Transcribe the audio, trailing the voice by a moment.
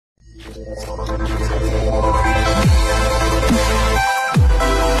And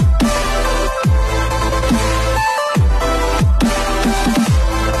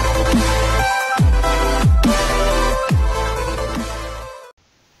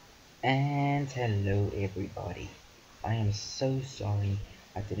hello everybody, I am so sorry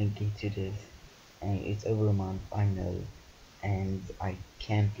I didn't get to this, and it's over a month, I know, and I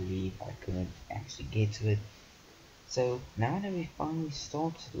can't believe I couldn't actually get to it. So now that we finally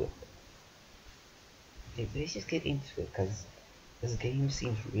started with it, let's just get into it, because this game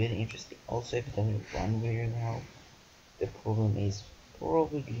seems really interesting. Also, if it doesn't run very well, the problem is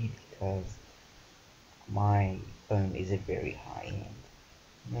probably because my phone isn't very high end.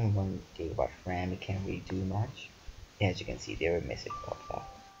 Only 1 GB RAM, it can't really do much. As you can see there, a message popped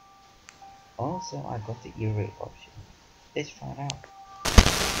up. Also, I got the ear rape option. Let's try it out.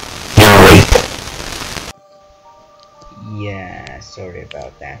 Yeah, sorry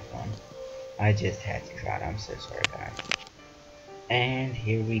about that one. I just had to try it, I'm so sorry guys. And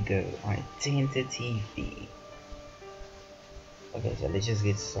here we go, identity fee. Okay, so let's just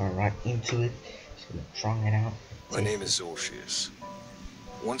get started right into it. Just gonna try it out. My name is Orpheus.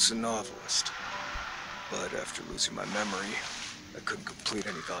 Once a novelist, but after losing my memory, I couldn't complete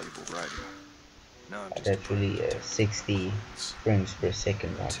any valuable writing. Now I'm just That's really 60 frames per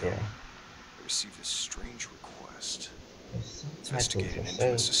second right there. I received a strange request. Investigate Investigate an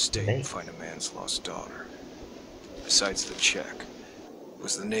infamous estate and find a man's lost daughter. Besides the check,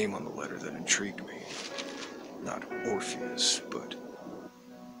 was the name on the letter that intrigued me. Not Orpheus, but...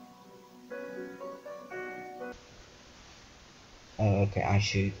 Oh, okay, I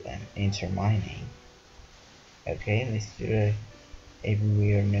should enter my name. Okay, let's do a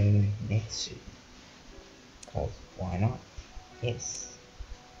everywhere known Netsu. Cause why not? Yes.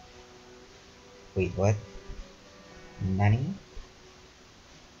 Wait, what? Nani?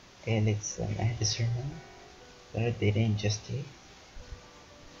 Okay, let's add this surname. But they didn't just take.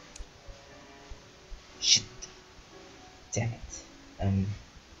 Shit. Damn it.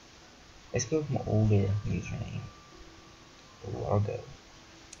 Let's go with my older username. Largo.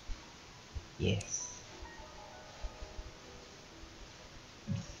 Yes.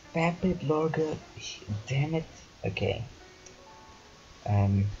 Vapid Largo. Damn it. Okay.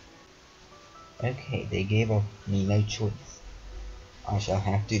 Okay, they gave up me no choice. I shall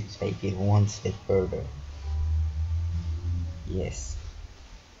have to take it one step further. Yes.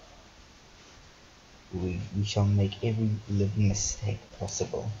 We shall make every little mistake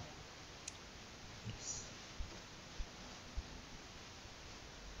possible. Yes.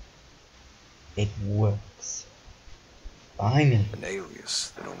 It works. Finally. An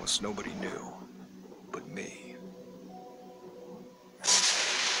alias that almost nobody knew, but me.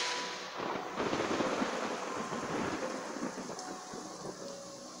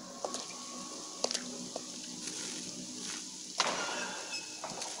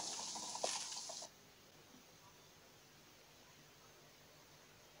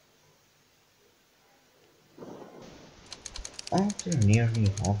 After nearly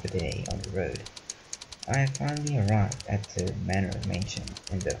half a day on the road, I finally arrived at the manor mentioned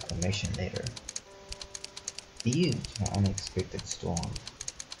in the commission letter. Due to an unexpected storm,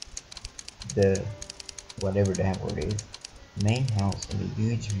 the whatever that word is, main house in the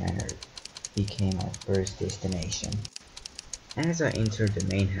huge manor became my first destination. As I entered the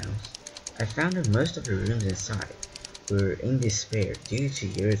main house, I found that most of the rooms inside were in despair due to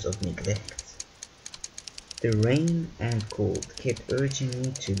years of neglect. The rain and cold kept urging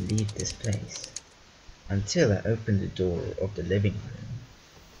me to leave this place, until I opened the door of the living room.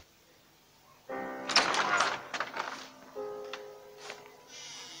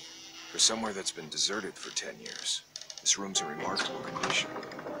 For somewhere that's been deserted for 10 years, this room's in remarkable condition.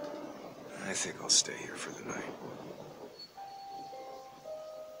 I think I'll stay here for the night.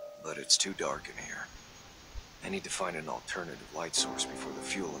 But it's too dark in here. I need to find an alternative light source before the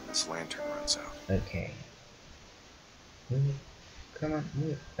fuel in this lantern runs out. Okay. Move. Come on,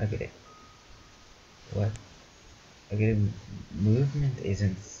 move. Okay. What? Okay, movement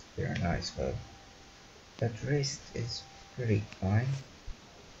isn't very nice, but that wrist is pretty fine.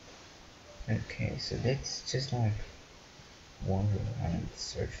 Okay, so let's just like wander around and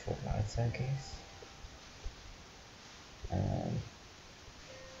search for lights, I guess.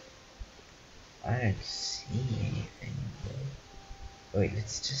 I don't see anything. Wait,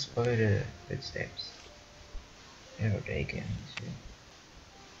 let's just follow the footsteps. Where are they going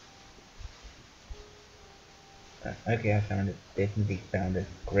to? Okay, I found it. Definitely found it.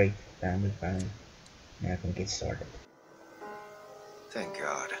 Great, found it. Now I can get started. Thank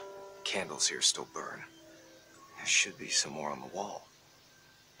God. Candles here still burn. There should be some more on the wall.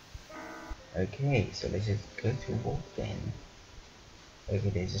 Okay, so let's just go to walk then. Okay,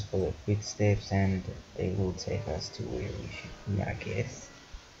 they just follow footsteps and they will take us to where we should be, I guess.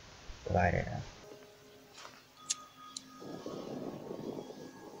 But I don't know.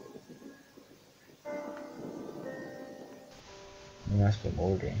 There must be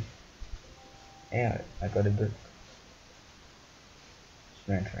more then. Yeah, I got a book. It's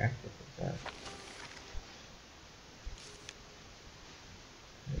very interactive as well.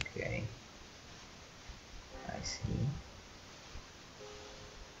 Okay, I see.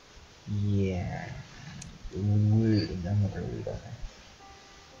 Yeah, really, I'm not gonna read all that.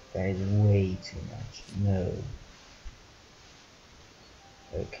 That is way too much. No.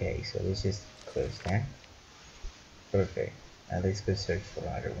 Okay, so let's just close that. Perfect. Now let's go search for the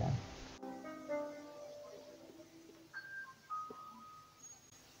other one.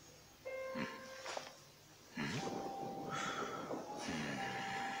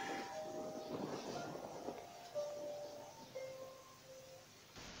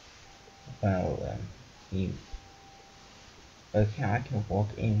 Well, you. Okay, I can walk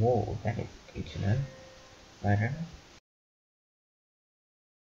in wall. That is good to know. I don't know.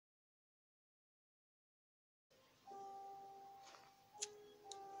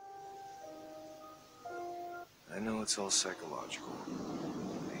 I know it's all psychological.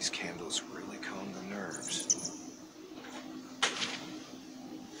 These candles really calm the nerves.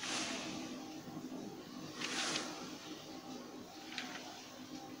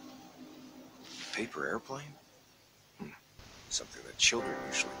 Paper airplane? Something that children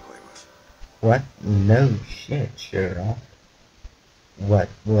usually play with. What? No shit, Sherlock. What?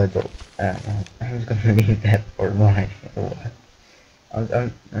 What? I'm just gonna leave that for mine. What?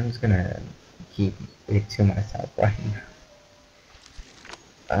 I'm just gonna keep it to myself right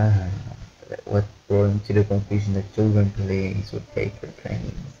now. What brought me to the conclusion that children plays with paper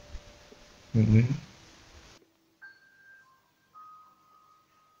planes? Mm-hmm.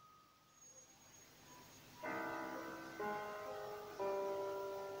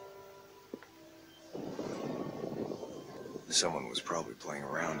 Someone was probably playing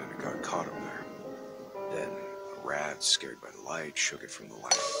around and it got caught up there. Then a rat, scared by the light, shook it from the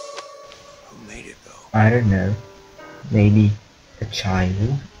lamp. Who made it, though? I don't know. Maybe a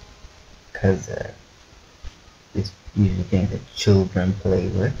child, cause it's usually things that children play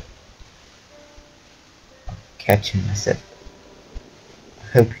with. Catching myself.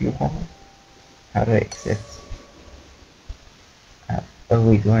 I hope you all. How do I exit? Oh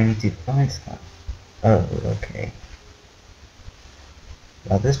wait, do I need to find stuff? Oh, okay.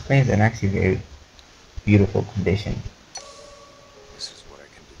 Well, this plane is in actually very beautiful condition, This is what I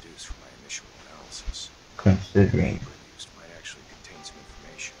can deduce from my initial analysis. The considering paper used might actually contain some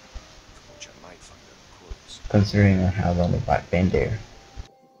information, from which I might find other clues. considering how long I've been there.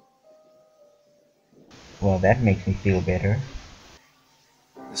 Well, that makes me feel better.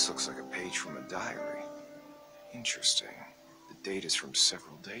 This looks like a page from a diary. Interesting. The date is from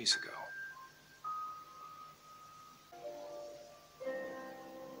several days ago.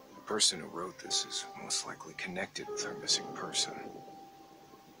 The person who wrote this is most likely connected with our missing person.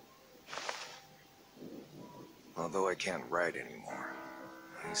 Although I can't write anymore,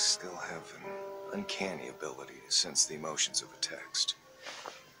 I still have an uncanny ability to sense the emotions of a text.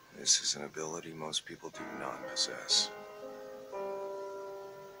 This is an ability most people do not possess.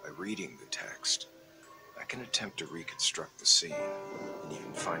 By reading the text, I can attempt to reconstruct the scene and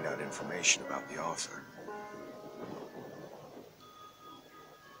even find out information about the author.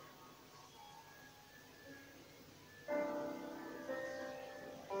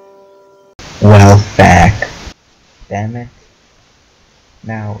 Well, fuck. Damn it.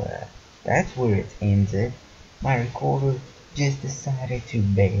 Now, that's where it ended. My recorder just decided to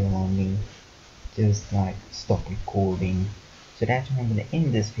bail on me. Just like stop recording. So that's why I'm gonna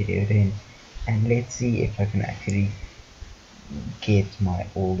end this video then. And let's see if I can actually get my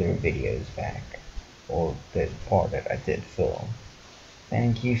older videos back. Or the part that I did film.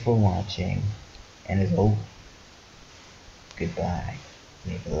 Thank you for watching. And as always, goodbye.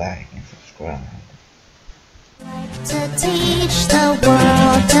 Leave a like and subscribe. To teach the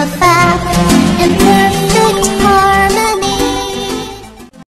world to fact.